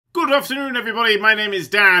Good afternoon, everybody. My name is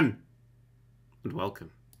Dan. And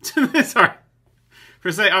welcome to this. Sorry. For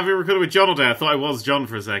a sec, I've been recording with John all day. I thought I was John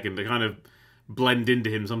for a second to kind of blend into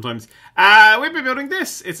him sometimes. We've been building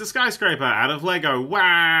this. It's a skyscraper out of Lego.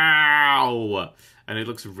 Wow. And it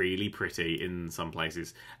looks really pretty in some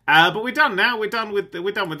places. But we're done now. We're done with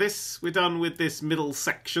this. We're done with this middle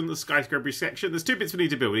section, the skyscraper section. There's two bits we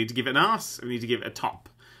need to build. We need to give it an arse, and we need to give it a top.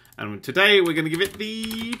 And today we're going to give it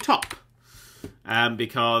the top.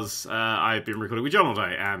 Because I've been recording with John all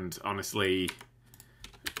day, and honestly,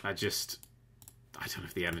 I don't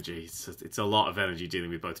have the energy. It's a lot of energy dealing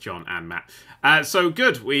with both John and Matt. So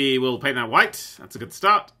good, we will paint that white. That's a good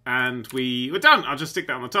start. And we're done. I'll just stick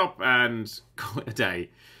that on the top and call it a day.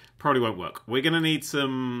 Probably won't work. We're going to need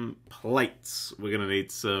some plates. We're going to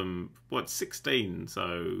need some, 16?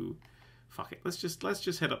 So, fuck it. Let's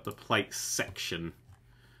just head up the plates section.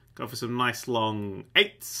 Go for some nice long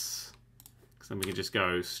 8s. Then we can just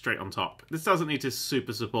go straight on top. This doesn't need to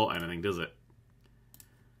super support anything, does it?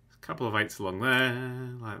 A couple of 8s along there,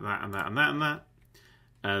 like that and that and that and that.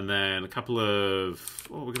 And then a couple of...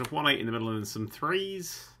 Oh, we're going to have one 8 in the middle and then some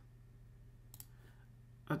 3s.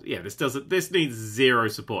 Yeah, this needs zero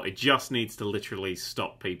support. It just needs to literally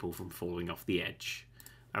stop people from falling off the edge.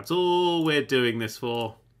 That's all we're doing this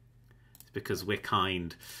for. It's because we're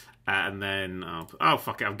kind. And then, oh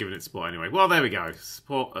fuck it, I've given it support anyway. Well, there we go.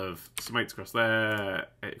 Support of some 8s across there,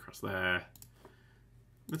 8 across there.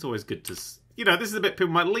 It's always good to, this is the bit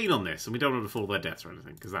people might lean on this, and we don't want to fall to their deaths or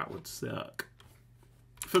anything, because that would suck.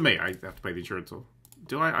 For me, I have to pay the insurance, or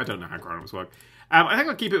do I? I don't know how grown-ups work. I think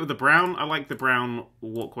I'll keep it with the brown. I like the brown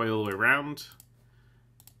walkway all the way around.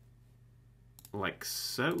 Like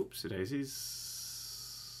so. Oopsie daisies.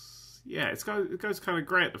 Yeah, it goes kind of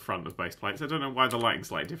grey at the front of base plates. I don't know why the lighting's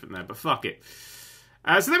slightly different there, but fuck it.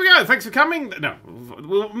 So there we go. Thanks for coming. No,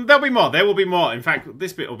 there'll be more. There will be more. In fact,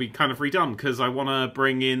 this bit will be kind of redone because I want to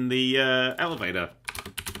bring in the elevator.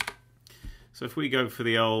 So if we go for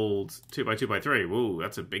the old 2x2x3, whoa,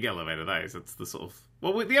 that's a big elevator, that is. That's the sort of...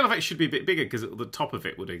 Well, the elevator should be a bit bigger because the top of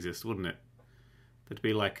it would exist, wouldn't it? There'd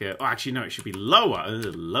be like a... Oh, actually, no, it should be lower.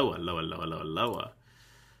 Lower.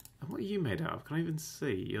 And what are you made out of? Can I even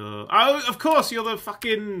see? You're... Oh, of course, you're the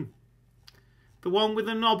fucking... The one with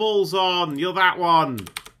the knobbles on. You're that one.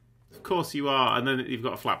 Of course you are. And then you've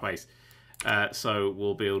got a flat base. So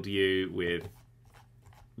we'll build you with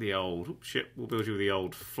the old... Oh, shit. We'll build you with the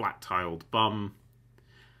old flat-tiled bum.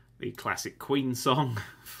 The classic Queen song.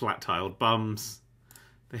 Flat-tiled bums.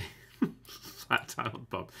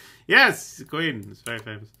 Flat-tiled bum. Yes! Queen. It's very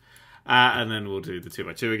famous. And then we'll do the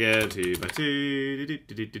 2x2 again.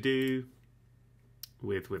 2x2.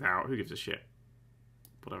 Without. Who gives a shit?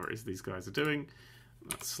 Whatever it is these guys are doing.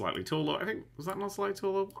 That's slightly taller. I think, was that not slightly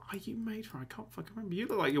taller? What are you made from? I can't fucking remember. You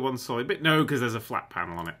look like you're one solid bit. No, because there's a flat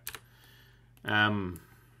panel on it.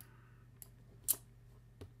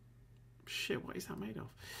 Shit, what is that made of?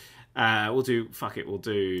 We'll do, fuck it, we'll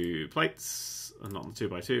do plates. And not the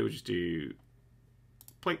 2x2, we'll just do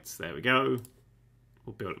plates. There we go.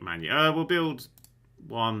 We'll build it manually. We'll build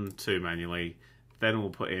 1, 2 manually. Then we'll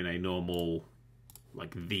put in a normal,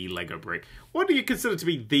 like, the Lego brick. What do you consider to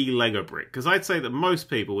be the Lego brick? Because I'd say that most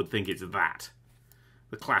people would think it's that.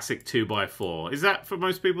 The classic 2x4. Is that, for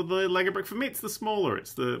most people, the Lego brick? For me, it's the smaller.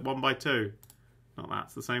 It's the 1x2. Not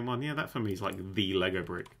that's the same one. Yeah, that for me is like the Lego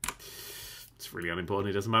brick. It's really unimportant.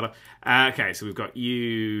 It doesn't matter. Okay, so we've got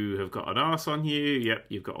you have got an arse on you. Yep,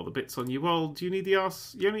 you've got all the bits on you. Well, do you need the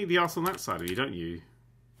arse? You only need the arse on that side of you, don't you?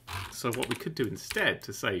 So what we could do instead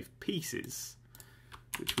to save pieces,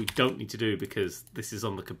 which we don't need to do because this is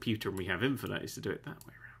on the computer and we have infinite, is to do it that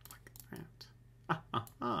way around, like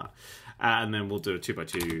that. And then we'll do a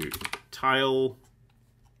 2x2 tile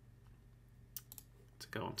to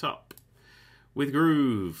go on top. With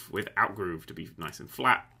groove, without groove to be nice and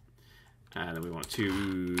flat. And then we want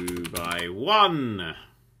 2x1.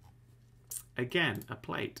 Again, a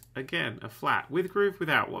plate. Again, a flat. With groove,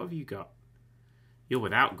 without. What have you got? You're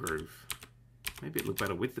without groove. Maybe it'd look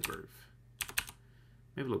better with the groove.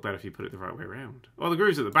 Maybe it'd look better if you put it the right way around. Well, the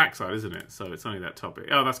groove's at the back side, isn't it? So it's only that top bit.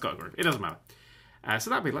 Oh, that's got a groove. It doesn't matter. So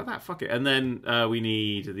that'd be like that. Fuck it. And then we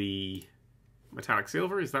need the metallic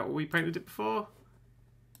silver. Is that what we painted it before?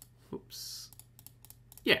 Oops.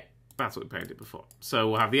 Yeah, that's what we painted it before. So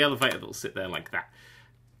we'll have the elevator that'll sit there like that.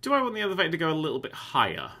 Do I want the elevator to go a little bit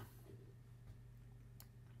higher?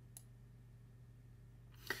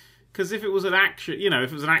 Because if it was an actual,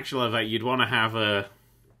 if it was an actual elevator, you'd want to have a,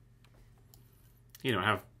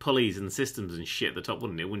 have pulleys and systems and shit at the top,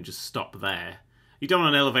 wouldn't it? It wouldn't just stop there. You don't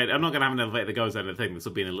want an elevator. I'm not going to have an elevator that goes down the thing. This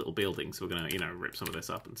will be in a little building, so we're going to, rip some of this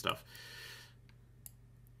up and stuff.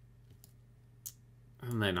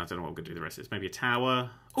 And then I don't know what I'm going to do the rest of this. Maybe a tower.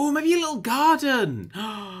 Oh, maybe a little garden.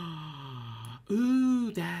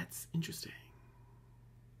 Ooh, that's interesting.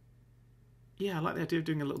 Yeah, I like the idea of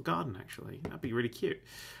doing a little garden, actually. That'd be really cute.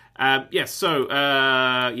 Yeah, so,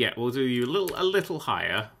 yeah, we'll do you a little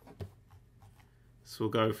higher. So we'll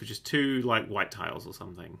go for just 2, like, white tiles or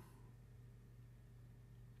something.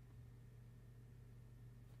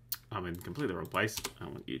 I'm in completely the wrong place. I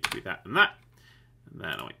want you to be that and that. And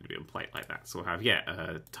then I want you to be on plate like that. So we'll have, yeah,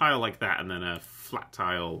 a tile like that and then a flat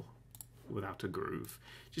tile without a groove.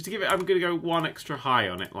 Just to give it, I'm going to go 1 extra high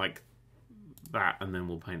on it like that. And then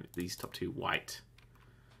we'll paint these top 2 white.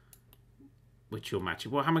 Which will match it.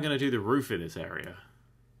 Well, how am I going to do the roof in this area?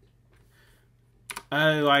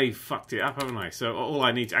 Oh, I fucked it up, haven't I? So all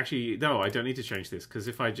I need to... Actually, no, I don't need to change this. Because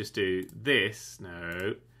if I just do this...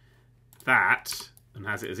 No. That... And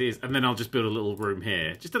has it as is. And then I'll just build a little room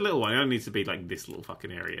here. Just a little one. It only needs to be like this little fucking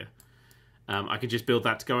area. I can just build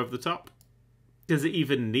that to go over the top. Does it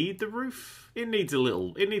even need the roof? It needs a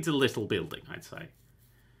little building, I'd say.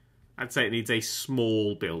 I'd say it needs a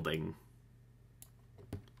small building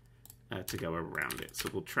to go around it. So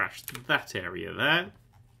we'll trash that area there.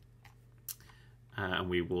 And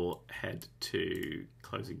we will head to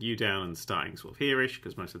closing you down and starting sort of here-ish,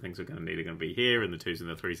 because most of the things we're going to need are going to be here, and the 2s and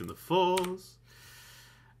the 3s and the 4s.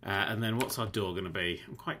 And then what's our door going to be?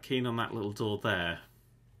 I'm quite keen on that little door there.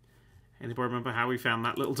 Anybody remember how we found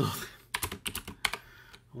that little door?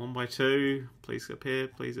 1 by 2. Please appear,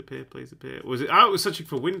 please appear, please appear. Was it? Oh, it was searching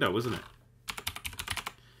for window, wasn't it?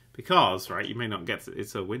 Because, right, you may not get it.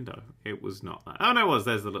 It's a window. It was not that. Oh, no, it was.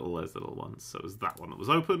 There's the little ones. So it was that one that was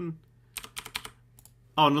open.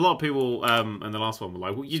 Oh, and a lot of people in the last one were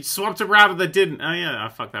like, well, you swapped around and they didn't. Oh, yeah, I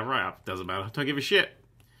fucked that right up. Doesn't matter. Don't give a shit.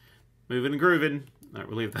 Moving and grooving. No,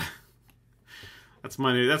 we'll leave that. That's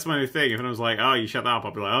my new thing. If I was like, oh, you shut that up,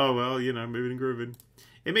 I'll be like, oh, well, you know, moving and grooving.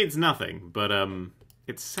 It means nothing, but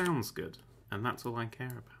it sounds good. And that's all I care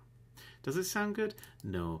about. Does it sound good?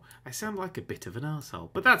 No. I sound like a bit of an arsehole.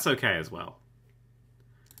 But that's okay as well.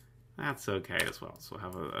 That's okay as well. So we'll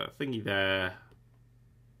have a thingy there.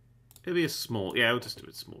 It'll be a small... Yeah, we'll just do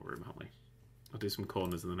a small room, won't we? I'll do some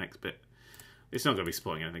corners in the next bit. It's not going to be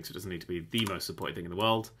spoiling anything, so it doesn't need to be the most supported thing in the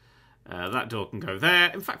world. That door can go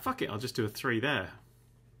there. In fact, fuck it. I'll just do a 3 there.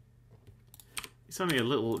 It's only a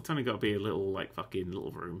little... It's only got to be a little, like, fucking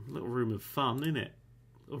little room. Little room of fun, innit?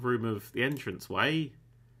 Little room of the entranceway.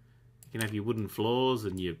 You can have your wooden floors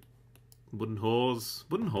and your wooden whores.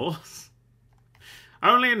 Wooden whores?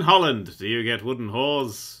 Only in Holland do you get wooden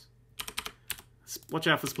whores. Watch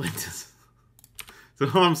out for splinters. So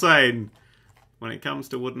all I'm saying, when it comes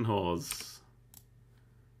to wooden whores,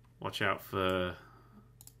 watch out for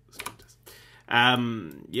splinters.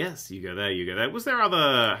 Yes, you go there, you go there. Was there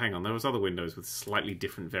other... Hang on, there was other windows with slightly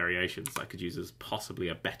different variations I could use as possibly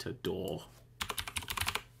a better door.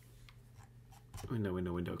 Window,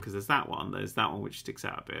 window, window. Because there's that one. There's that one which sticks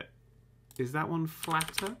out a bit. Is that one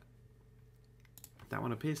flatter? That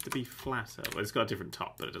one appears to be flatter. Well, it's got a different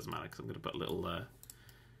top, but it doesn't matter because I'm going to put a little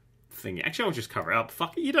thingy. Actually, I'll just cover it up.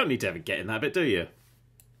 Fuck it. You don't need to ever get in that bit, do you?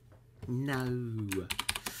 No.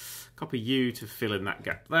 Copy you to fill in that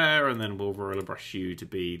gap there, and then we'll roller brush you to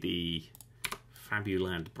be the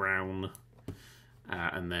Fabuland brown.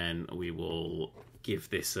 And then we will give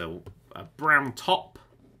this a brown top.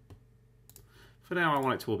 For now, I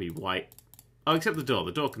want it to all be white. Oh, except the door.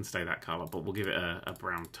 The door can stay that colour, but we'll give it a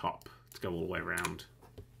brown top to go all the way around.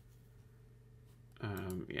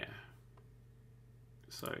 Yeah.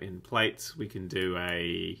 So in plates, we can do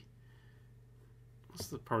a...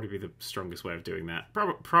 What's probably be the strongest way of doing that?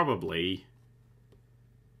 Probably...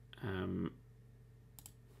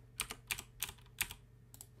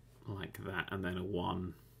 like that, and then a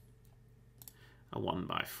 1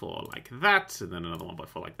 by 4 like that, and then another 1 by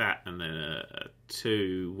 4 like that, and then a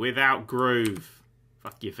 2 without groove.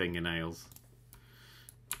 Fuck your fingernails.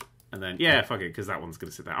 And then, yeah, fuck it, because that one's going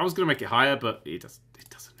to sit there. I was going to make it higher, but it doesn't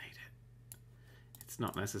need it. It's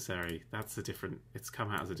not necessary. That's a different... It's come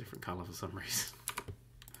out as a different colour for some reason.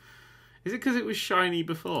 Is it because it was shiny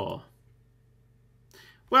before?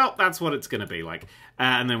 Well, that's what it's going to be like.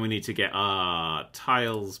 And then we need to get our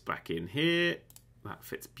tiles back in here. That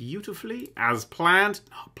fits beautifully, as planned.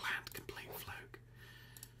 Not planned, complete fluke.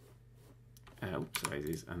 Oops,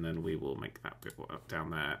 daisies. And then we will make that bit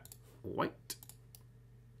down there white.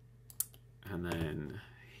 And then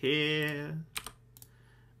here.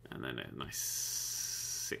 And then a nice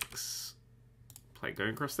 6 plate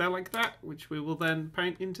going across there like that, which we will then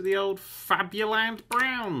paint into the old Fabuland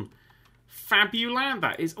brown. Fabuland,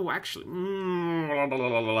 that is... Oh, actually...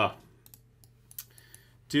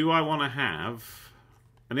 Do I want to have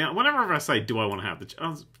And whenever I say, do I want to have the...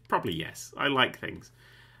 answer, probably yes. I like things.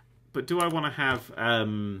 But do I want to have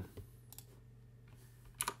a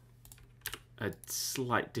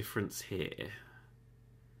slight difference here?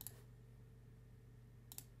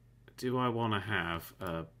 Do I want to have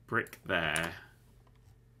a brick there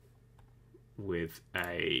with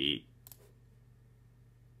a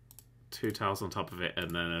 2 tiles on top of it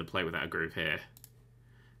and then a plate without a groove here?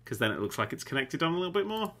 Because then it looks like it's connected on a little bit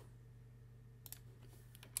more.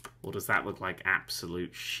 Or does that look like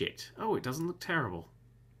absolute shit? Oh, it doesn't look terrible.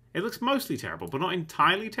 It looks mostly terrible, but not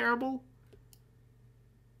entirely terrible.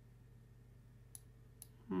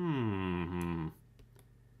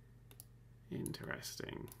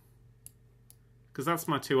 Interesting. Because that's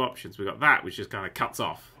my two options. We got that, which just kind of cuts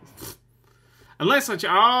off. Unless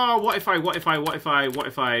I... what if I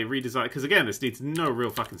redesign... Because again, this needs no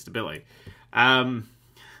real fucking stability. Yeah,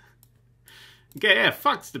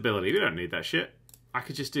 fuck stability. We don't need that shit. I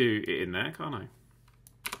could just do it in there, can't I?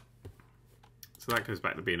 So that goes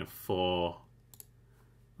back to being a 4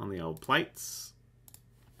 on the old plates.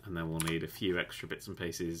 And then we'll need a few extra bits and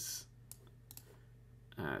pieces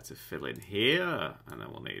to fill in here. And then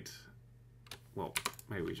we'll need... Well,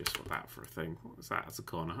 maybe we just want that for a thing. What was that as a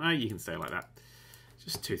corner? Oh, you can stay like that.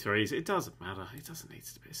 Just 2 3s. It doesn't matter. It doesn't need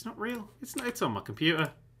to be. It's not real. It's on my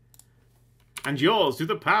computer. And yours through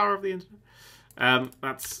the power of the internet.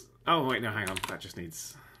 That's... Oh, wait, no, hang on. That just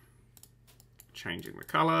needs changing the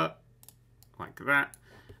colour. Like that.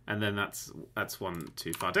 And then that's one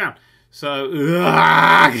too far down. So...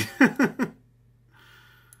 I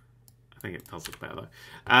think it does look better, though.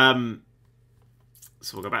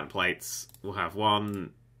 So we'll go back to plates. We'll have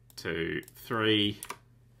 1, 2, 3.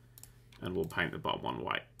 And we'll paint the bottom one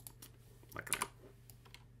white. Like that.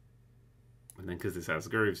 And then because this has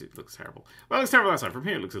grooves, it looks terrible. Well, it looks terrible that side. From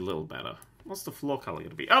here, it looks a little better. What's the floor colour going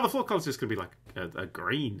to be? Oh, the floor colour is just going to be like a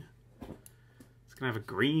green. It's going to have a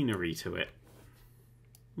greenery to it.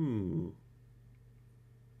 Can't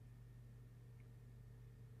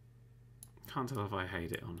tell if I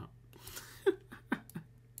hate it or not.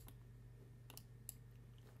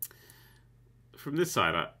 From this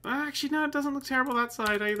side, actually, no, it doesn't look terrible that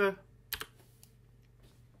side either.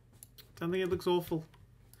 Don't think it looks awful.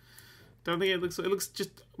 Don't think it looks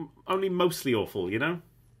just only mostly awful, you know?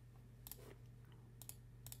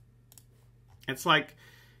 It's like,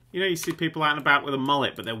 you know, you see people out and about with a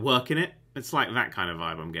mullet, but they're working it. It's like that kind of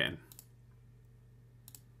vibe I'm getting.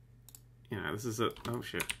 You know, this is a... Oh,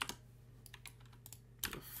 shit.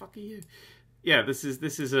 What the fuck are you? Yeah, this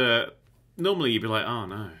is a... Normally you'd be like, oh,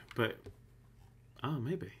 no. But... Oh,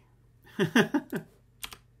 maybe.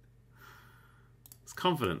 It's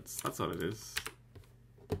confidence. That's what it is.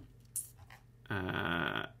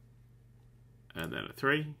 And then a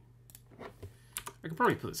 3. I can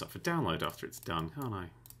probably put this up for download after it's done, can't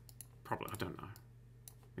I? Probably. I don't know. I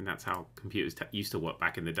mean, that's how computers used to work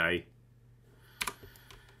back in the day.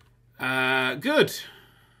 Good.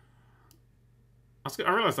 I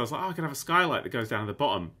realised I was like, oh, I can have a skylight that goes down to the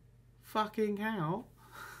bottom. Fucking hell.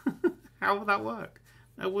 How would that work?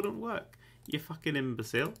 That wouldn't work. You fucking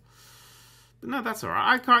imbecile. But no, that's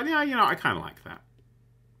alright. I kind of like that.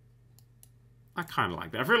 I kind of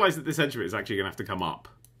like that. I've realised that this edge of it is actually going to have to come up.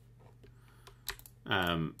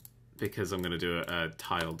 Because I'm going to do a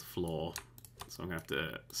tiled floor. So I'm going to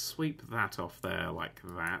have to sweep that off there like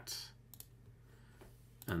that.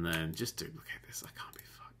 And then just do... Look at this. I can't be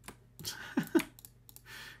fucked.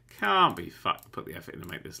 Can't be fucked. Put the effort in to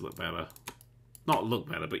make this look better. Not look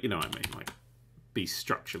better, but you know what I mean. Like, be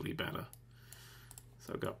structurally better.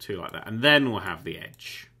 So go up 2 like that. And then we'll have the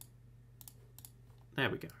edge. There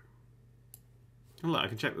we go. And look, I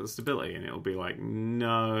can check the stability and it'll be like,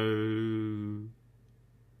 no.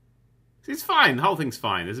 It's fine. The whole thing's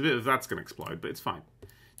fine. There's a bit of that's going to explode, but it's fine.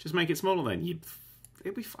 Just make it smaller then.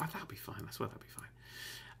 It'll be fine. That'll be fine. I swear that'll be fine.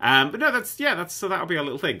 But no, so that'll be a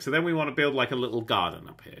little thing. So then we want to build like a little garden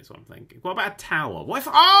up here is what I'm thinking. What about a tower? What if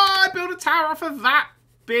I build a tower off of that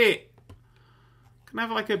bit? Can I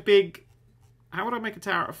have like a big... How would I make a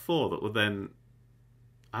tower out of 4 that would then...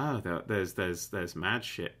 Oh, there's mad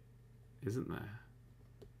shit, isn't there?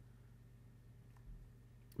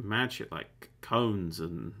 Mad shit like cones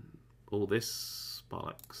and all this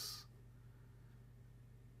bollocks.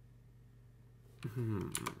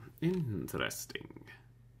 Interesting.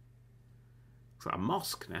 Looks like a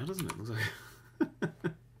mosque now, doesn't it? Looks like...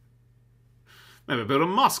 Maybe build a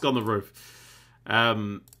mosque on the roof.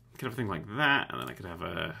 Could have a thing like that, and then I could have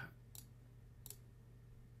a...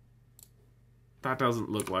 That doesn't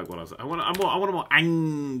look like what I was... I want a more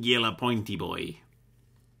angular pointy boy.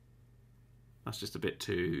 That's just a bit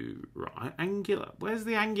too... Right, angular. Where's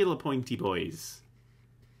the angular pointy boys?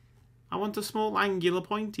 I want a small angular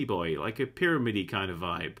pointy boy, like a pyramid-y kind of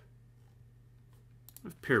vibe.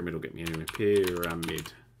 Pyramid will get me anywhere.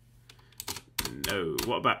 Pyramid. No.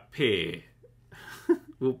 What about pear?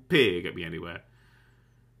 Will pear get me anywhere?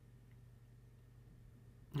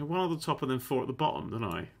 One at the top and then 4 at the bottom, don't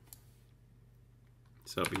I?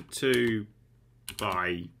 So it'll be 2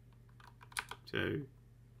 by 2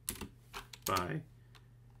 by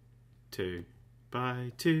 2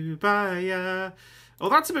 by 2 by Oh,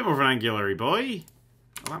 that's a bit more of an angular-y boy.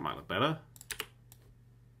 Oh, that might look better.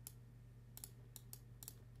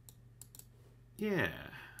 Yeah.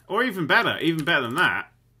 Or even better than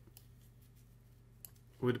that,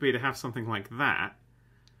 would be to have something like that.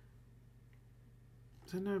 I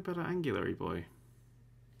don't know about an angular-y boy.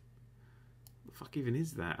 What the fuck even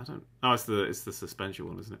is that? I don't. Oh, it's the suspension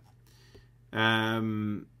one, isn't it?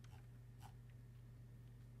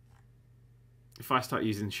 If I start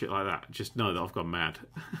using shit like that, just know that I've gone mad.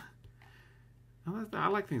 I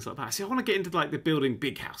like things like that. See, I want to get into like the building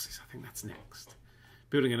big houses. I think that's next.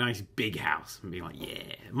 Building a nice big house and being like,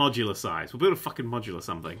 yeah, modular size. We'll build a fucking modular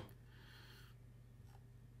something.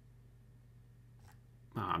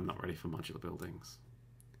 Oh, I'm not ready for modular buildings.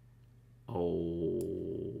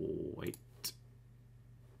 Oh, wait.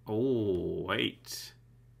 Oh, wait.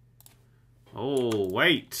 Oh,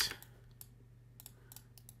 wait.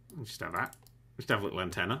 I'll just have that. Just have a little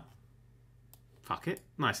antenna. Fuck it.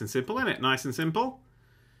 Nice and simple, innit? Nice and simple.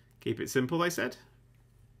 Keep it simple, they said.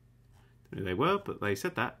 Don't know who they were, but they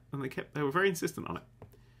said that, and they were very insistent on it.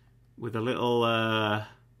 With a little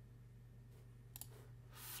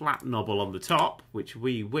flat knobble on the top, which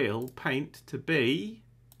we will paint to be.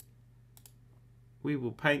 We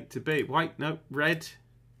will paint to be white. No, red.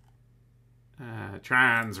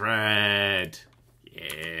 Trans red.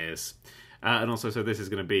 Yes. And also, so this is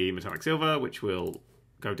going to be metallic silver, which will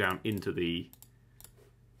go down into the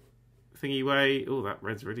thingy way. Oh, that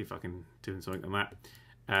red's really fucking doing something on that.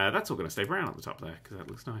 That's all going to stay brown at the top there, because that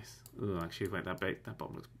looks nice. Oh, actually, wait, that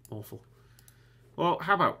bottom looks awful. Well,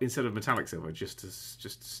 how about instead of metallic silver, just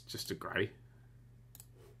a grey?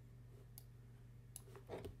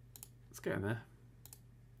 Let's get in there.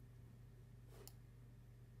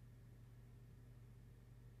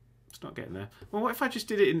 It's not getting there. Well, what if I just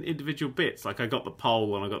did it in individual bits? Like I got the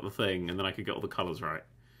pole and I got the thing, and then I could get all the colours right.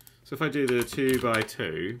 So if I do the 2 by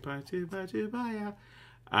 2 by 2 by 2 by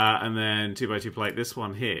and then 2 by 2 plate this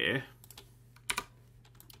one here,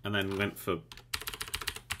 and then went for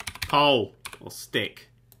pole or stick.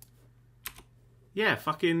 Yeah,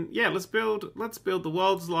 fucking yeah. Let's build the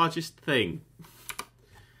world's largest thing.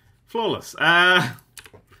 Flawless.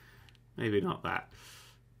 Maybe not that.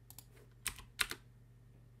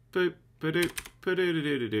 Boop, ba-doop,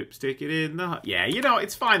 ba-doo-doo-doo-doo-doop. Stick it in the... Yeah, you know,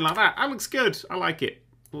 it's fine like that. That looks good. I like it.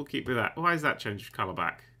 We'll keep with that. Why is that changed colour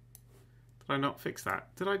back? Did I not fix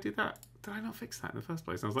that? Did I do that? Did I not fix that in the first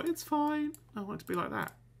place? And I was like, it's fine. I want it to be like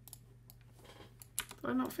that. Did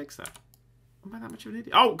I not fix that? Am I that much of an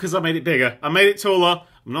idiot? Oh, because I made it bigger. I made it taller.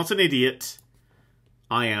 I'm not an idiot.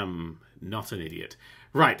 I am not an idiot.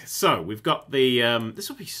 Right, so we've got the... this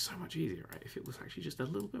would be so much easier, right, if it was actually just a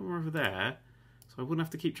little bit more over there. So I wouldn't have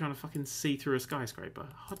to keep trying to fucking see through a skyscraper.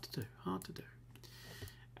 Hard to do. Hard to do.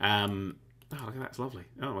 Oh, look at that. It's lovely.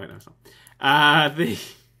 Oh, wait, no, it's not.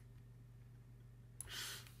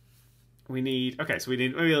 We need... Okay, so we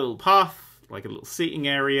need maybe a little path, like a little seating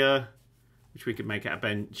area, which we could make out of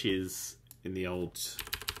benches in the old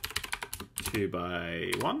 2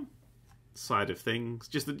 by 1 side of things.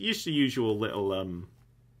 Just the usual little...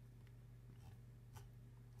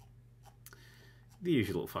 the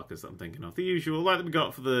usual little fuckers that I'm thinking of. The usual, like that we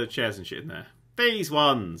got for the chairs and shit in there. These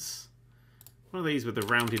ones! One of these with the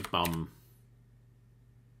rounded bum.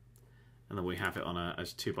 And then we have it on a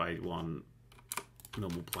 2 by 1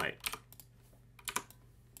 normal plate.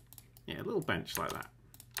 Yeah, a little bench like that.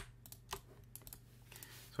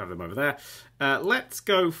 So have them over there. Let's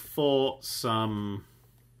go for some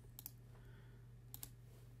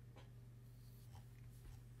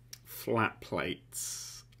flat plates.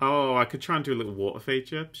 Oh, I could try and do a little water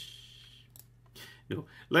feature. No,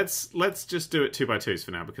 let's just do it 2 by 2s for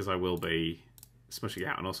now, because I will be smushing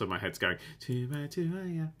out, and also my head's going 2 by 2,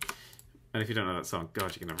 yeah. And if you don't know that song,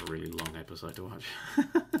 God, you're gonna have a really long episode to watch.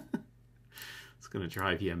 It's gonna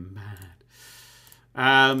drive you mad.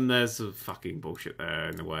 There's a fucking bullshit there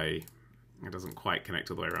in the way. It doesn't quite connect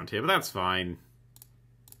all the way around here, but that's fine.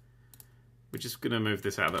 We're just gonna move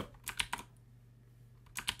this out of the...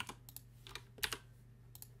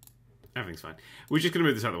 Everything's fine. We're just going to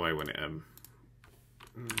move this out of the way when it...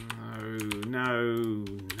 No.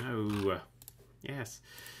 Yes.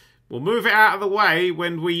 We'll move it out of the way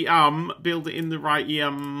when we build it in the right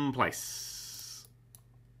place.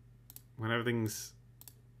 When everything's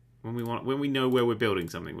when we know where we're building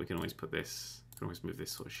something, we can always put this. We can always move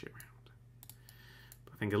this sort of shit around.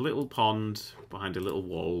 But I think a little pond behind a little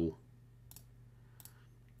wall,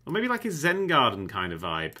 or maybe like a Zen garden kind of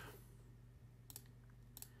vibe.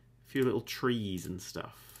 A few little trees and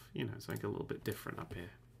stuff. You know, something a little bit different up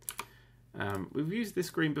here. We've used this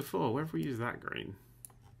green before. Where have we used that green?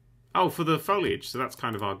 Oh, for the foliage. So that's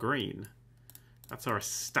kind of our green. That's our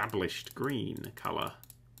established green colour.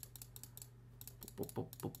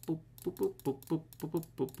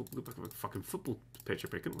 Fucking football pitch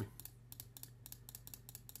up here, couldn't we?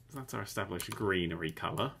 So that's our established greenery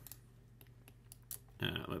colour.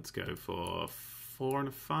 Let's go for 4 and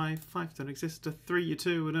a 5. 5 don't exist. A 3, a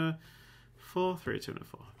 2, and a 4. 3, a 2, and a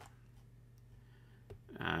 4.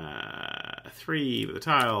 3 with a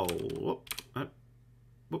tile.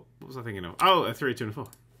 What was I thinking of? Oh, a 3, a 2, and a 4.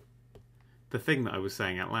 The thing that I was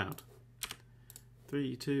saying out loud.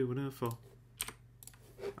 3, 2, and a 4.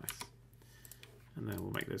 Nice. And then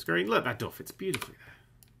we'll make those green. Look, that door fits beautifully there.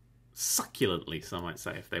 Succulently, some might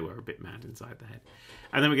say, if they were a bit mad inside the head.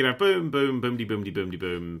 And then we can have boom, boom, boomty, boomty, boomty,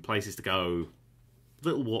 boom. Places to go.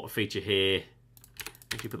 Little water feature here.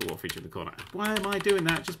 Actually, put the water feature in the corner. Why am I doing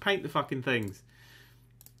that? Just paint the fucking things.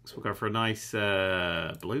 So we'll go for a nice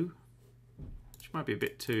blue. Which might be a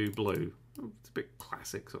bit too blue. Oh, it's a bit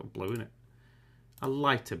classic sort of blue, isn't it? A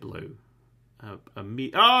lighter blue. Oh,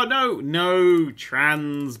 no! No!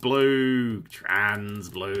 Trans blue. Trans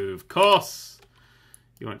blue. Of course!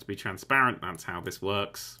 You want it to be transparent. That's how this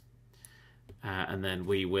works. And then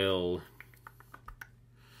we will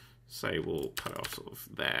say we'll cut it off sort of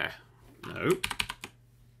there. No.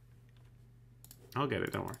 I'll get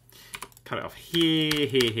it, don't worry. Cut it off here,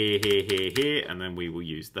 here. And then we will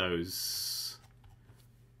use those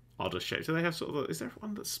odder shapes. So they have sort of is there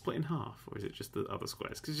one that's split in half? Or is it just the other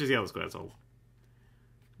squares? Because it's just the other squares. I'll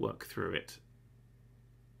work through it.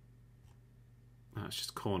 Oh, it's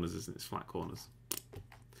just corners, isn't it? It's flat corners.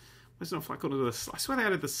 It's not flat corners. I swear they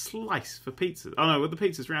added the slice for pizzas. Oh no, well, the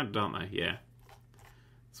pizza's rounded, aren't they? Yeah.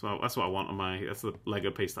 So that's what I want on my. That's the Lego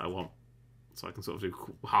piece that I want. So I can sort of do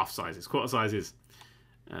half sizes, quarter sizes.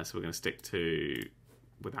 So we're going to stick to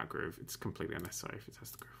without groove. It's completely unnecessary if it has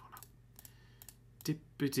the groove on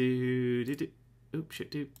it. Oops,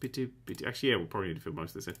 shit. Actually, yeah, we'll probably need to fill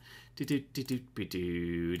most of this in.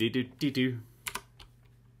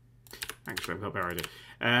 Actually, I've got a better idea.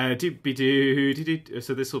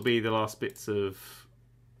 So this will be the last bits of.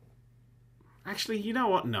 Actually, you know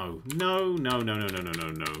what? No.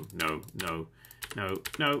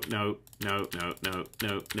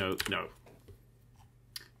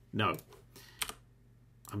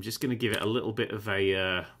 I'm just going to give it a little bit of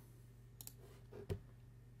a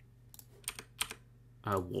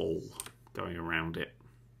wall going around it.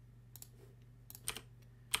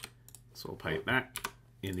 So I'll paint that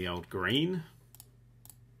in the old green,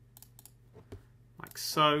 like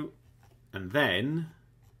so, and then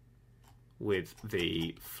with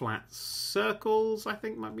the flat circles, I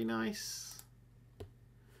think might be nice.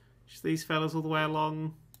 Just these fellas all the way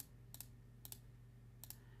along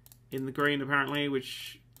in the green, apparently,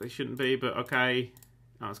 which they shouldn't be, but okay.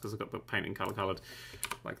 Oh, it's because I've got the painting coloured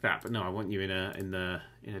like that. But no, I want you in a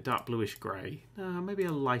dark bluish grey. No, maybe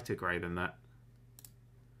a lighter grey than that.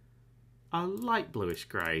 A light bluish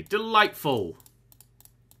grey. Delightful!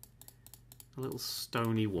 A little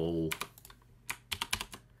stony wall.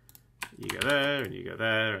 You go there, and you go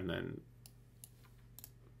there, and then...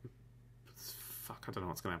 Fuck, I don't know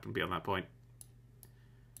what's going to happen beyond that point.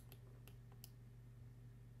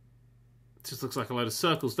 It just looks like a load of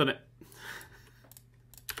circles, doesn't it?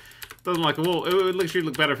 Doesn't like a wall. It would literally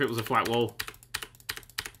look better if it was a flat wall.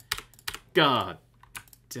 God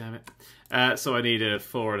damn it. So I need a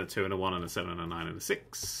 4 and a 2 and a 1 and a 7 and a 9 and a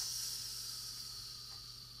 6.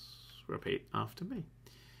 Repeat after me.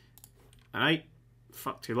 An 8.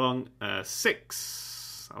 Fuck too long.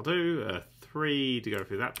 6. I'll do. 3 to go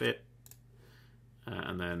through that bit.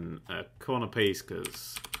 And then a corner piece,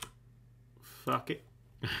 because fuck it.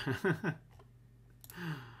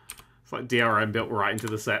 It's like DRM built right into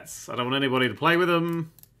the sets. I don't want anybody to play with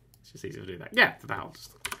them. It's just easy to do that. Yeah, that'll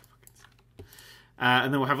just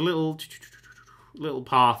and then we'll have a little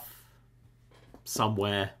path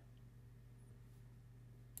somewhere.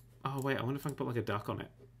 Oh wait, I wonder if I can put like a duck on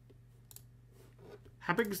it.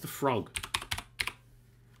 How big is the frog?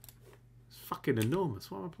 It's fucking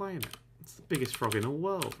enormous. Why am I playing it? It's the biggest frog in the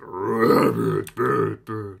world.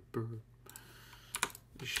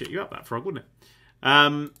 It'd shit you up, that frog, wouldn't it?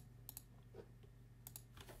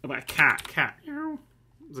 What about a cat? Cat.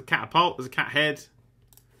 There's a catapult. There's a cat head.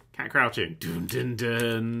 Cat crouching. Dun dun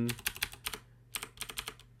dun.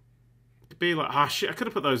 Could be like, oh shit! I could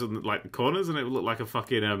have put those on like the corners, and it would look like a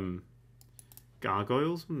fucking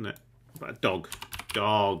gargoyles, wouldn't it? But a dog.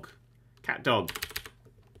 Dog. Cat dog.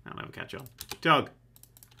 I don't have a cat job. Dog.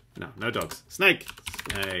 No, no dogs. Snake.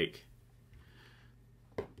 Snake.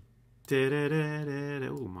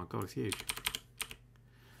 Oh my god, it's huge.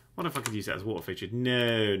 What if I could use that as a water feature?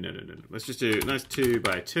 No. Let's just do a nice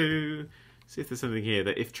 2x2. See if there's something here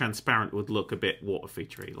that, if transparent, would look a bit water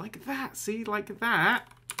featurey. Like that. See, like that.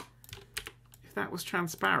 If that was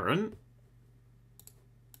transparent,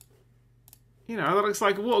 you know, that looks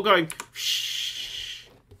like water going shh.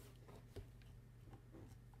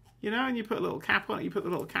 You know, and you put a little cap on it. You put the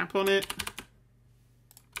little cap on it.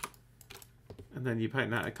 And then you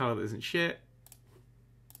paint that a colour that isn't shit.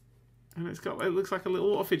 And it looks like a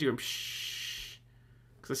little water figure going shh.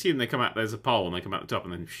 Because I assume they come out, there's a pole and they come out the top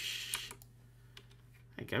and then shh.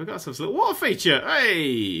 There you go, we've got ourselves a little water feature.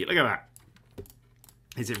 Hey, look at that.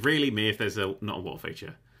 Is it really me if there's not a water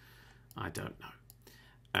feature? I don't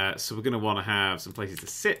know. So we're going to want to have some places to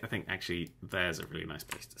sit. I think actually there's a really nice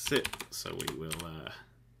place to sit. So we will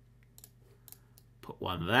put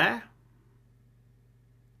one there.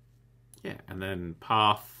 Yeah, and then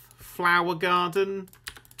path, flower garden.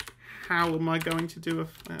 How am I going to do a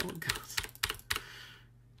flower garden?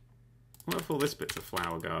 What if all this bit's a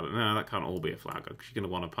flower garden? No, that can't all be a flower garden because you're going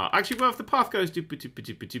to want a path. Actually, what if the path goes doop doop doop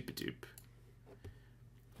doop doop doop?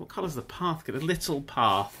 What colour's the path? Get a little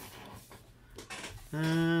path.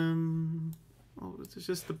 Oh, it's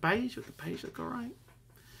just the beige. Would the beige look alright?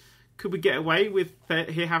 Could we get away with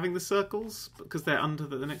here having the circles because they're under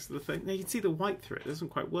the next to the thing? Now you can see the white through it. It doesn't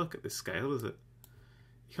quite work at this scale, does it?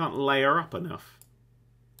 You can't layer up enough.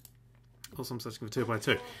 Also, I'm searching for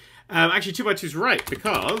 2x2. Actually, 2x2 is right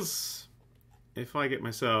because if I get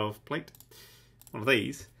myself plate one of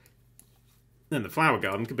these, then the flower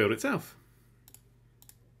garden can build itself.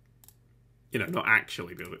 You know, not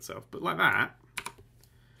actually build itself, but like that.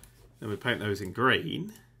 Then we paint those in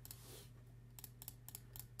green.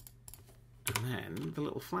 And then the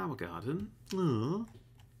little flower garden. Oh.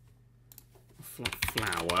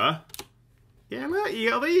 Flower. Yeah, look, you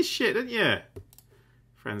got these shit, didn't you?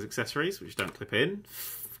 Friends accessories, which don't clip in.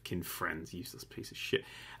 Fucking friends, useless piece of shit.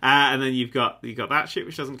 And then you've got that shit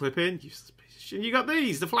which doesn't clip in. Useless piece of shit. And you got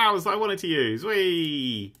these, the flowers that I wanted to use.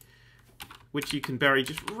 Whee! Which you can bury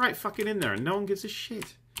just right fucking in there and no one gives a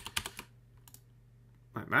shit.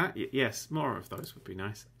 Like that. Yes, more of those would be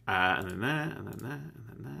nice. And then there, and then there, and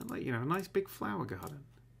then there. Like, you know, a nice big flower garden.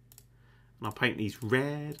 And I'll paint these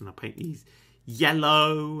red, and I'll paint these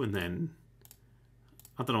yellow, and then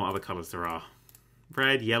I don't know what other colours there are.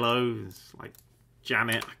 Red, yellow, it's like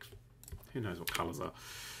Janet. Who knows what colours are.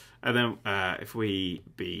 And then if we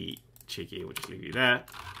be cheeky, we'll just leave you there.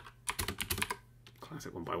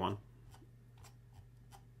 Classic 1x1.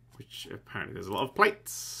 Which apparently there's a lot of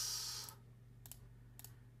plates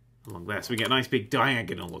along there. So we get a nice big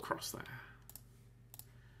diagonal across there.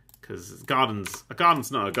 Because a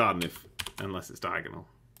garden's not a garden unless it's diagonal.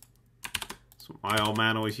 That's what my old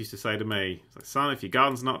man always used to say to me. He's like, son, if your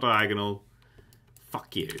garden's not diagonal,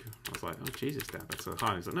 fuck you. I was like, oh, Jesus, Dad, that's so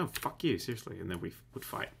high. He's like, no, fuck you, seriously. And then we would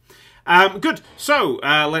fight. Good. So,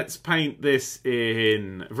 let's paint this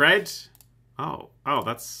in red. Oh,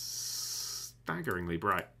 that's staggeringly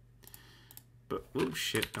bright. But, oh,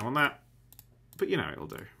 shit, I want that. But, you know, it'll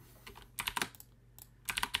do.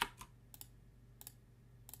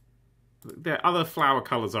 There other flower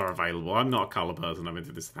colours are available. I'm not a colour person. I've been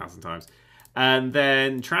through this 1,000 times. And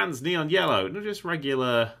then trans neon yellow. Not just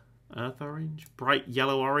regular earth orange. Bright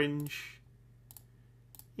yellow orange.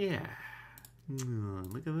 Yeah. Oh,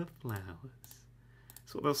 look at the flowers.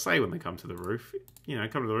 That's what they'll say when they come to the roof. You know,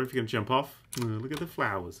 come to the roof, you can jump off. Oh, look at the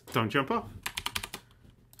flowers. Don't jump off.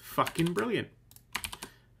 Fucking brilliant.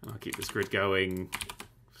 And I'll keep this grid going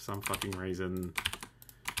for some fucking reason.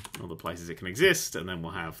 All the places it can exist, and then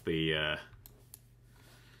we'll have the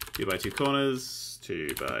 2x2 corners,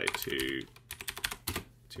 2x2,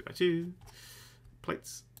 2x2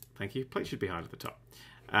 plates. Thank you. Plates should be high at the top.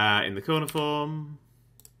 In the corner form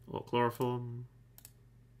or chloroform,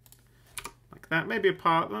 like that. Maybe a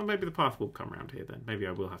path. Well, maybe the path will come around here then. Maybe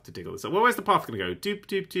I will have to dig all this up. Well, where's the path going to go? Doop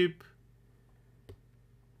doop doop.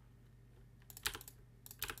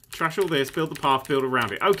 Trash all this, build the path, build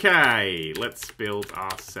around it. Okay, let's build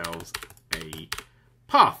ourselves a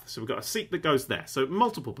path. So we've got a seat that goes there. So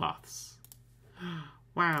multiple paths.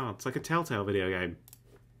 Wow, it's like a Telltale video game.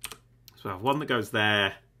 So I have one that goes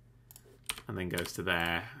there and then goes to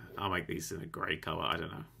there. I'll make these in a grey colour. I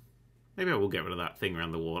don't know. Maybe I will get rid of that thing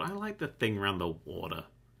around the water. I like the thing around the water.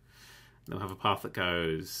 Then we'll have a path that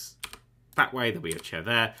goes that way. There'll be a chair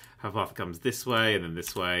there. Have a path that comes this way, and then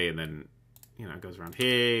this way, and then, you know, it goes around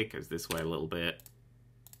here, goes this way a little bit.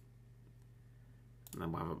 And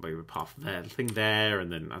then we'll have a path there, thing there,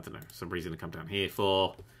 and then, I don't know, some reason to come down here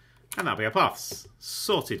for. And that'll be our paths.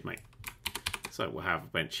 Sorted, mate. So we'll have a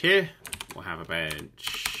bench here. We'll have a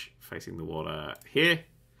bench facing the water here.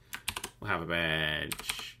 We'll have a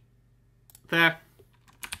bench there.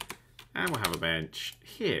 And we'll have a bench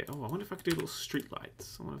here. Oh, I wonder if I could do little street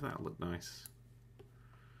lights. I wonder if that'll look nice.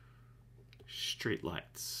 Street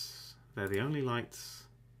lights. They're the only lights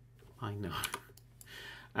I know.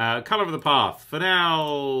 Colour of the path. For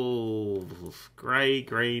now, grey,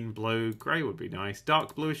 green, blue. Grey would be nice.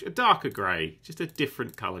 Dark bluish. A darker grey. Just a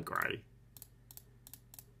different colour grey.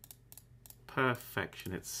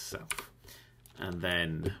 Perfection itself. And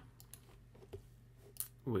then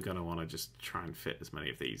we're going to want to just try and fit as many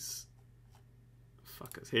of these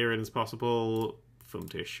fuckers here in as possible.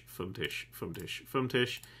 Fumtish, fumtish, fumtish,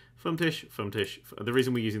 fumtish, fumtish, fumtish. The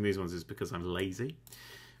reason we're using these ones is because I'm lazy.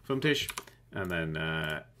 Fumtish. And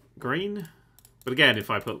then green. But again, if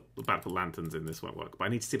I put lanterns in, this won't work. But I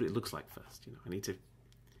need to see what it looks like first. You know, I need to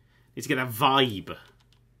get that vibe.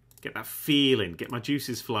 Get that feeling. Get my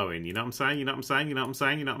juices flowing. You know what I'm saying? You know what I'm saying? You know what I'm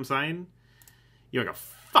saying? You know what I'm saying? You ain't got a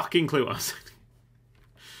fucking clue what I'm saying.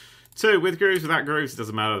 2 with grooves, without grooves. It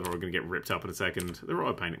doesn't matter. They're all going to get ripped up in a second. They're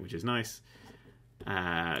auto painting, which is nice.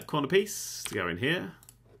 Corner piece to go in here.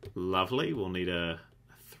 Lovely. We'll need a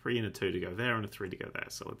 3 and a 2 to go there and a 3 to go there.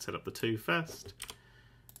 So let's set up the 2 first.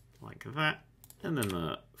 Like that. And then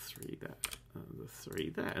the 3 there. And the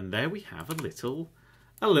 3 there. And there we have a little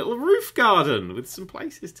roof garden with some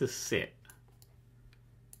places to sit.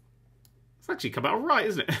 It's actually come out right,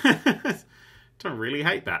 isn't it? Don't really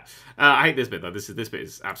hate that. I hate this bit, though. This bit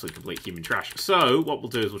is absolute complete human trash. So what we'll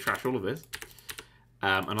do is we'll trash all of this.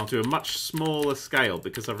 And I'll do a much smaller scale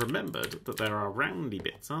because I've remembered that there are roundy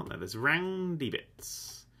bits, aren't there? There's roundy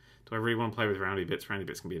bits. Do I really want to play with roundy bits? Roundy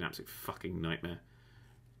bits can be an absolute fucking nightmare.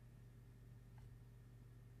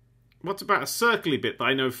 What's about a circly bit that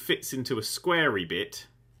I know fits into a squarey bit?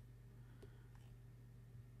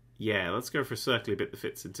 Yeah, let's go for a circly bit that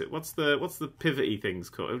fits into it. What's the pivoty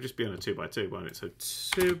things called? It'll just be on a 2x2, won't it? So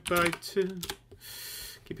 2x2.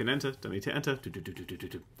 Keep an enter. Don't need to enter. No.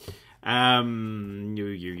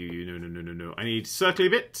 I need circly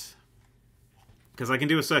bit because I can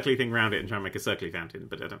do a circly thing around it and try and make a circly fountain,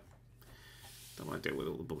 but I don't want to deal with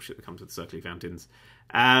all the bullshit that comes with circly fountains.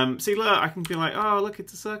 See, look, I can be like, oh, look,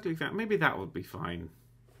 it's a circly fountain. Maybe that would be fine.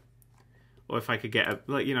 Or if I could get a,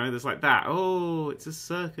 like, you know, there's like that. Oh, it's a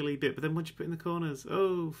circly bit, but then once you put in the corners,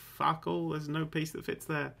 oh, fuck all. There's no piece that fits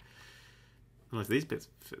there. Unless these bits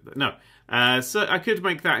fit there. No. So I could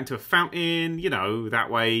make that into a fountain, you know, that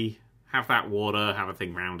way. Have that water, have a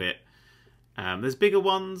thing around it. There's bigger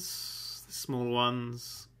ones, there's smaller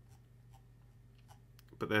ones.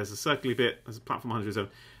 But there's a circly bit, there's a platform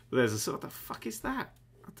 107. But there's a, what the fuck is that?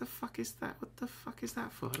 What the fuck is that? What the fuck is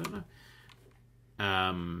that for? I don't know.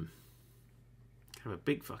 Have a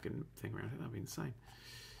big fucking thing around it, that'd be insane.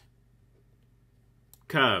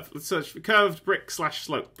 Curve. Let's search for curved brick /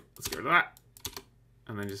 slope. Let's go to that.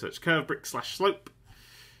 And then just search curved brick / slope.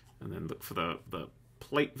 And then look for the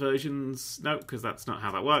plate versions. No, because that's not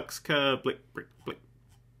how that works. Curve, brick /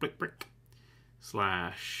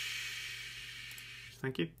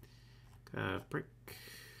 thank you. Curve brick.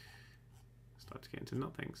 Start to get into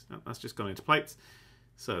not things. No, that's just gone into plates.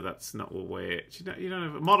 So that's not what we're... You don't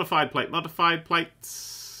have a modified plate. Modified plates.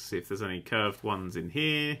 See if there's any curved ones in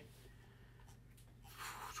here.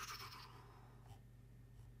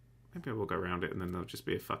 Maybe we'll go around it and then there'll just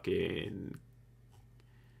be a fucking...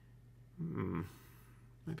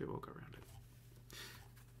 Maybe we'll go around it.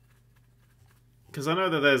 Because I know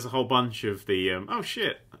that there's a whole bunch of the... oh,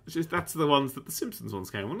 shit. That's the ones that the Simpsons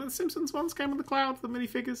ones came on. One of the Simpsons ones came on the cloud, the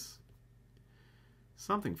minifigures.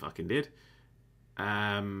 Something fucking did.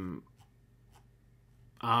 Oh,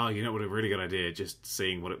 you know what, a really good idea. Just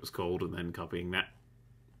seeing what it was called and then copying that.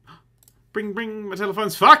 Bring, my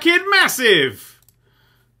telephone's fucking massive!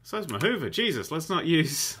 So's my Hoover. Jesus, let's not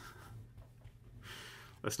use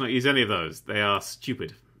any of those. They are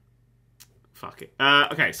stupid. Fuck it.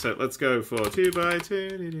 Okay, so let's go for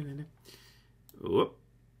 2x2. Whoop.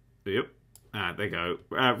 Yep. There you go.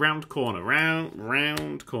 Round corner.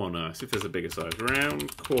 Round corner. See if there's a bigger size.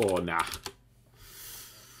 Round corner.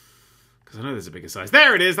 Because I know there's a bigger size.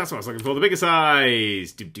 There it is! That's what I was looking for. The bigger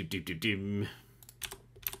size! Dim.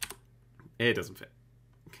 It doesn't fit.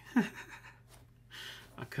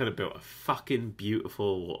 I could have built a fucking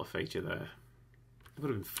beautiful water feature there. It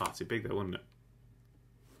would have been far too big though, wouldn't it?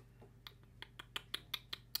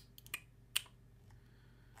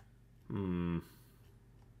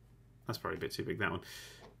 That's probably a bit too big, that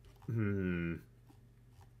one.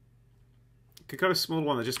 Could go a small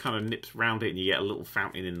one that just kind of nips round it and you get a little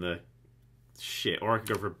fountain in the shit. Or I could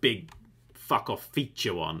go for a big fuck-off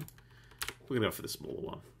feature one. We're going to go for the smaller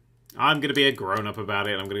one. I'm going to be a grown-up about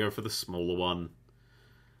it, and I'm going to go for the smaller one.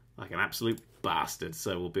 Like an absolute bastard.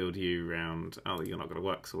 So we'll build you round... Oh, you're not going to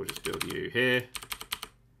work, so we'll just build you here.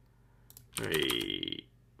 3,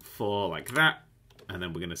 4, like that. And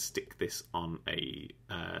then we're going to stick this on a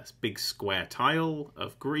big square tile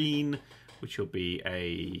of green, which will be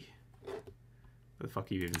a... Where the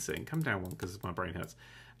fuck are you even sitting? Come down one, because my brain hurts.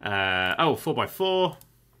 4x4.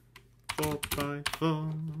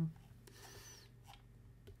 4x4.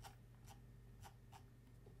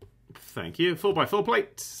 Thank you. 4x4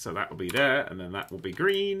 plate. So that will be there, and then that will be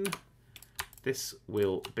green. This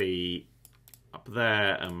will be up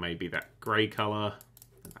there, and maybe that grey colour.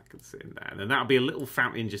 And that can sit in there. And then that'll be a little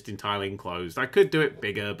fountain just entirely enclosed. I could do it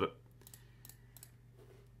bigger, but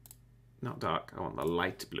not dark. I want the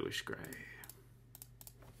light bluish grey.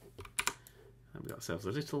 And we've got ourselves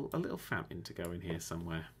a little fountain to go in here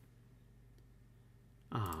somewhere.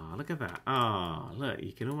 Ah, look at that. Ah, look,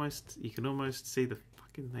 you can almost see the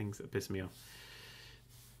fucking things that piss me off.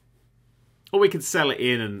 Or we could settle it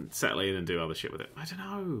in and do other shit with it. I don't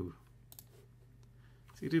know.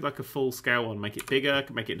 So you do like a full scale one, make it bigger,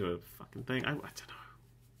 make it into a fucking thing. I don't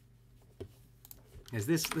know. Is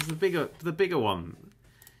this the bigger one?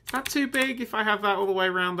 Is that too big if I have that all the way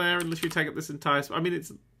around there and literally take up this entire I mean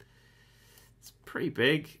it's pretty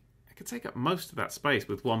big. I could take up most of that space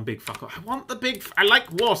with one big fuck off. I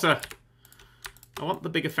like water. I want the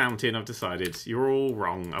bigger fountain, I've decided. You're all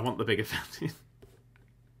wrong. I want the bigger fountain.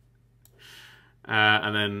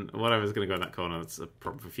 And then whatever's going to go in that corner, that's a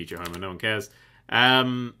problem for future home, and no one cares.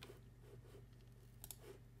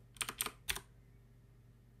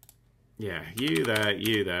 Yeah, you there,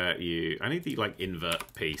 you there, you. I need the, like,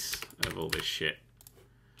 invert piece of all this shit.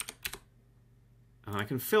 And I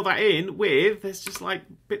can fill that in with, there's just, like,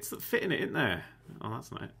 bits that fit in it, isn't there? Oh,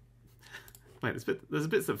 that's not it. Wait, there's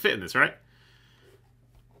bits that fit in this, right?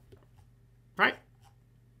 Right?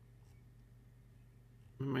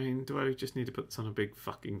 I mean, do I just need to put this on a big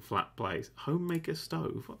fucking flat place? Homemaker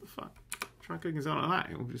stove? What the fuck? Try cooking something like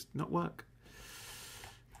that, it will just not work.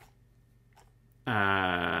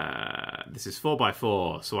 This is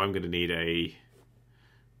 4x4, so I'm going to need a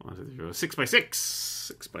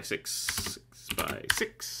 6x6. 6x6.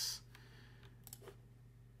 6x6.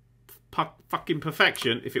 Fucking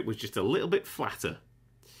perfection if it was just a little bit flatter.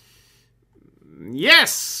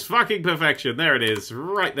 Yes! Fucking perfection. There it is.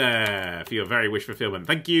 Right there. For your very wish fulfillment.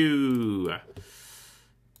 Thank you.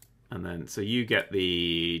 And then, so you get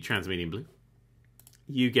the transmedium blue.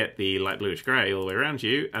 You get the light bluish grey all the way around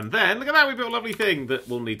you. And then, look at that. We built a lovely thing that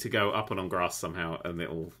will need to go up and on grass somehow. And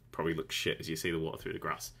it'll probably look shit as you see the water through the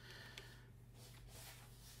grass.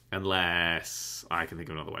 Unless I can think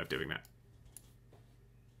of another way of doing that.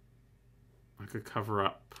 I could cover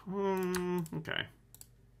up. Okay.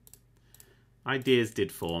 Ideas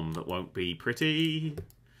did form that won't be pretty.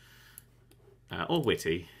 Or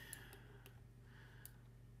witty.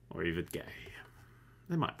 Or even gay.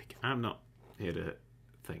 They might be. I'm not here to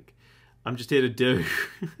think. I'm just here to do.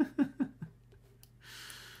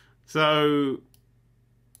 So.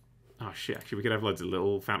 Oh shit, actually we could have loads of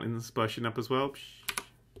little fountains splashing up as well.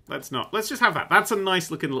 Let's not. Let's just have that. That's a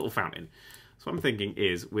nice looking little fountain. So what I'm thinking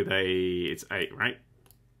is with it's 8, right?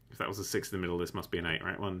 If that was a 6 in the middle, this must be an 8,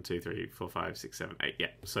 right? 1, 2, 3, 4, 5, 6, 7, 8. Yeah,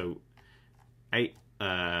 so 8.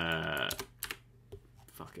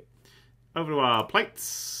 Fuck it. Over to our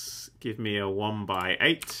plates. Give me a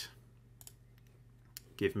 1x8.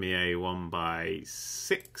 Give me a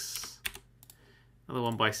 1x6.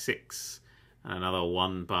 Another 1x6. And another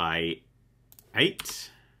 1x8. So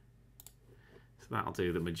that'll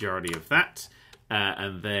do the majority of that.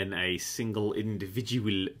 And then a single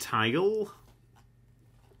individual tile.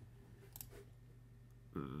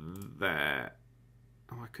 There.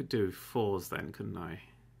 Oh, I could do 4s then, couldn't I?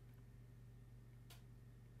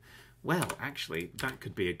 Well, actually, that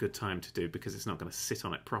could be a good time to do, because it's not going to sit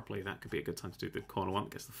on it properly. That could be a good time to do the corner one.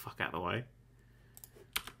 Gets the fuck out of the way.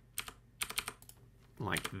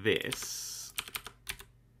 Like this.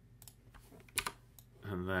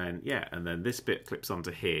 And then, yeah, and then this bit clips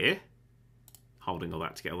onto here. Holding all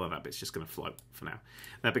that together. Well, that bit's just going to float for now.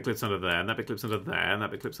 That bit clips under there, and that bit clips under there, and that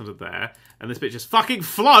bit clips under there. And this bit just fucking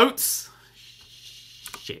floats!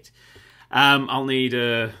 Shit. I'll need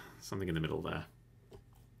something in the middle there.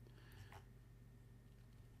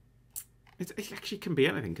 It actually can be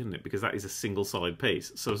anything, couldn't it? Because that is a single solid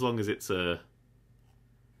piece. So as long as it's a...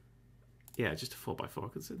 yeah, just a 4x4. I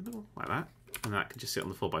could sit in the middle like that. And that could just sit on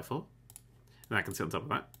the 4x4. And that can sit on top of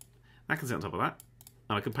that. That can sit on top of that.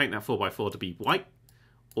 And I can paint that 4x4 to be white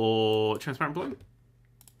or transparent blue.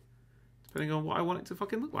 Depending on what I want it to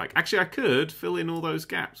fucking look like. Actually, I could fill in all those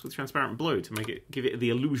gaps with transparent blue to make it, give it the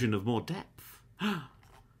illusion of more depth. Oh,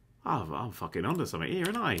 I'm fucking onto something here,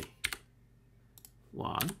 aren't I?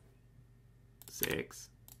 1, 6,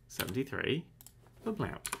 73.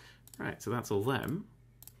 Out. Right, so that's all them.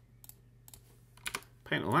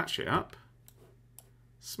 Paint all that shit up.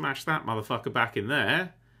 Smash that motherfucker back in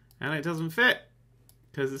there. And it doesn't fit.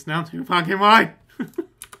 Because it's now too fucking wide.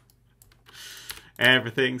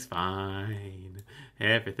 Everything's fine.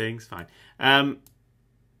 Everything's fine. I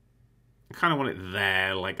kind of want it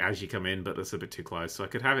there, like, as you come in, but that's a bit too close. So I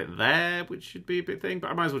could have it there, which should be a bit thing,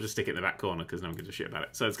 but I might as well just stick it in the back corner, because no one gives a shit about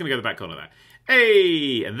it. So it's going to go to the back corner there.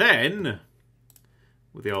 Hey! And then,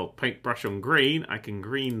 with the old paintbrush on green, I can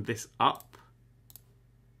green this up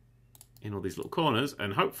in all these little corners,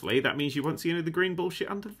 and hopefully that means you won't see any of the green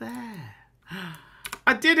bullshit under there.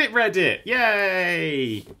 I did it, Reddit!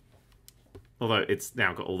 Yay! Although it's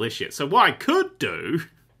now got all this shit. So what I could do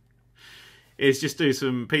is just do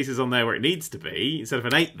some pieces on there where it needs to be. Instead of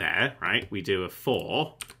an 8 there, right, we do a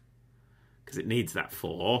 4. Because it needs that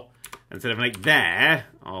 4. Instead of an 8 there,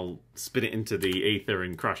 I'll spin it into the ether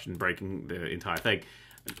and crush and breaking the entire thing.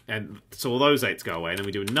 And so all those 8s go away. And then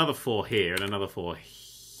we do another 4 here and another 4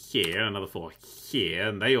 here and another 4 here.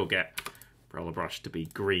 And they all get roller brush to be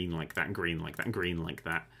green like that, green like that, green like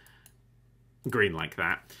that, green like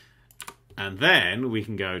that. And then we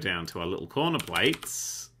can go down to our little corner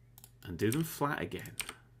plates and do them flat again.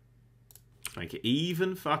 Let's make it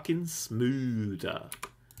even fucking smoother.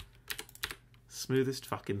 Smoothest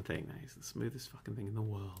fucking thing. That is the smoothest fucking thing in the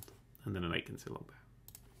world. And then an 8 can sit along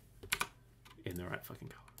there. In the right fucking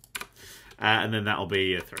colour. And then that'll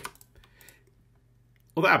be a 3.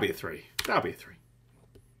 Well, that'll be a 3. That'll be a 3.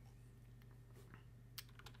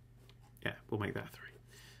 Yeah, we'll make that a 3.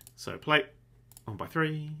 So plate.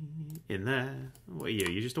 1x3 in there. What are you?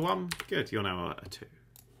 You're just a 1? Good. You're now a 2.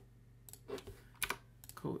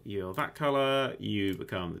 Cool. You're that colour. You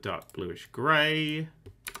become the dark bluish grey.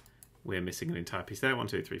 We're missing an entire piece there. 1,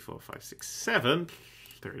 2, 3, 4, 5, 6, 7.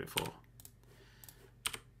 3 to 4.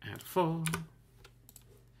 Add 4.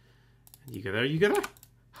 And you go there. You go there.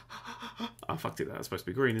 I fucked it. That's supposed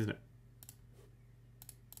to be green, isn't it?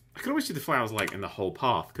 I could always do the flowers like in the whole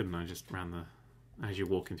path, couldn't I? Just around the... as you're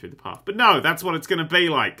walking through the path. But no, that's what it's going to be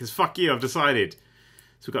like, because fuck you, I've decided.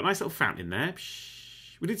 So we've got a nice little fountain in there.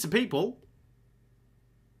 We need some people.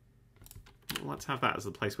 Well, let's have that as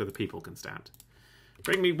the place where the people can stand.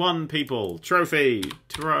 Bring me 1 people. Trophy.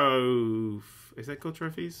 Is that called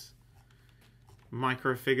trophies?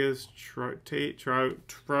 Micro figures. Trophy!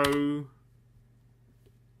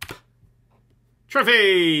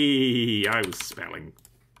 I was spelling.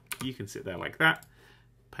 You can sit there like that.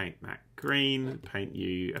 Paint that green, paint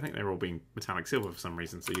you... I think they're all being metallic silver for some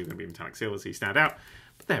reason, so you're going to be metallic silver so you stand out.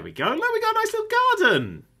 But there we go. Look, we got a nice little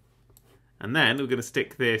garden! And then we're going to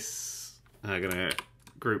stick this... I'm going to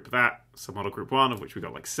group that, so model group 1, of which we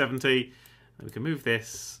got like 70. And we can move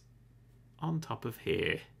this on top of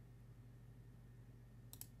here.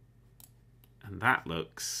 And that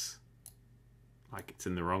looks like it's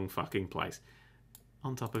in the wrong fucking place.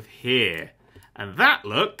 On top of here. And that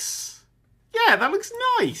looks... yeah, that looks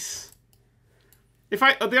nice.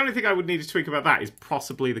 The only thing I would need to tweak about that is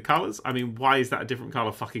possibly the colours. I mean, why is that a different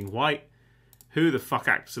colour fucking white? Who the fuck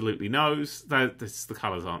absolutely knows? The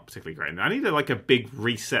colours aren't particularly great. I need a big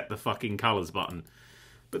reset the fucking colours button.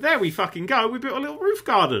 But there we fucking go. We built a little roof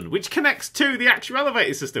garden, which connects to the actual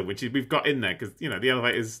elevator system, which we've got in there, because, you know, the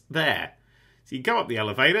elevator's there. So you go up the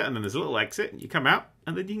elevator, and then there's a little exit, and you come out,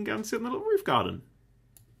 and then you can go and sit in the little roof garden.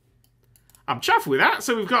 I'm chuffed with that.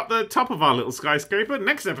 So we've got the top of our little skyscraper.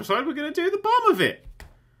 Next episode, we're going to do the bottom of it.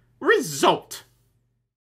 Result.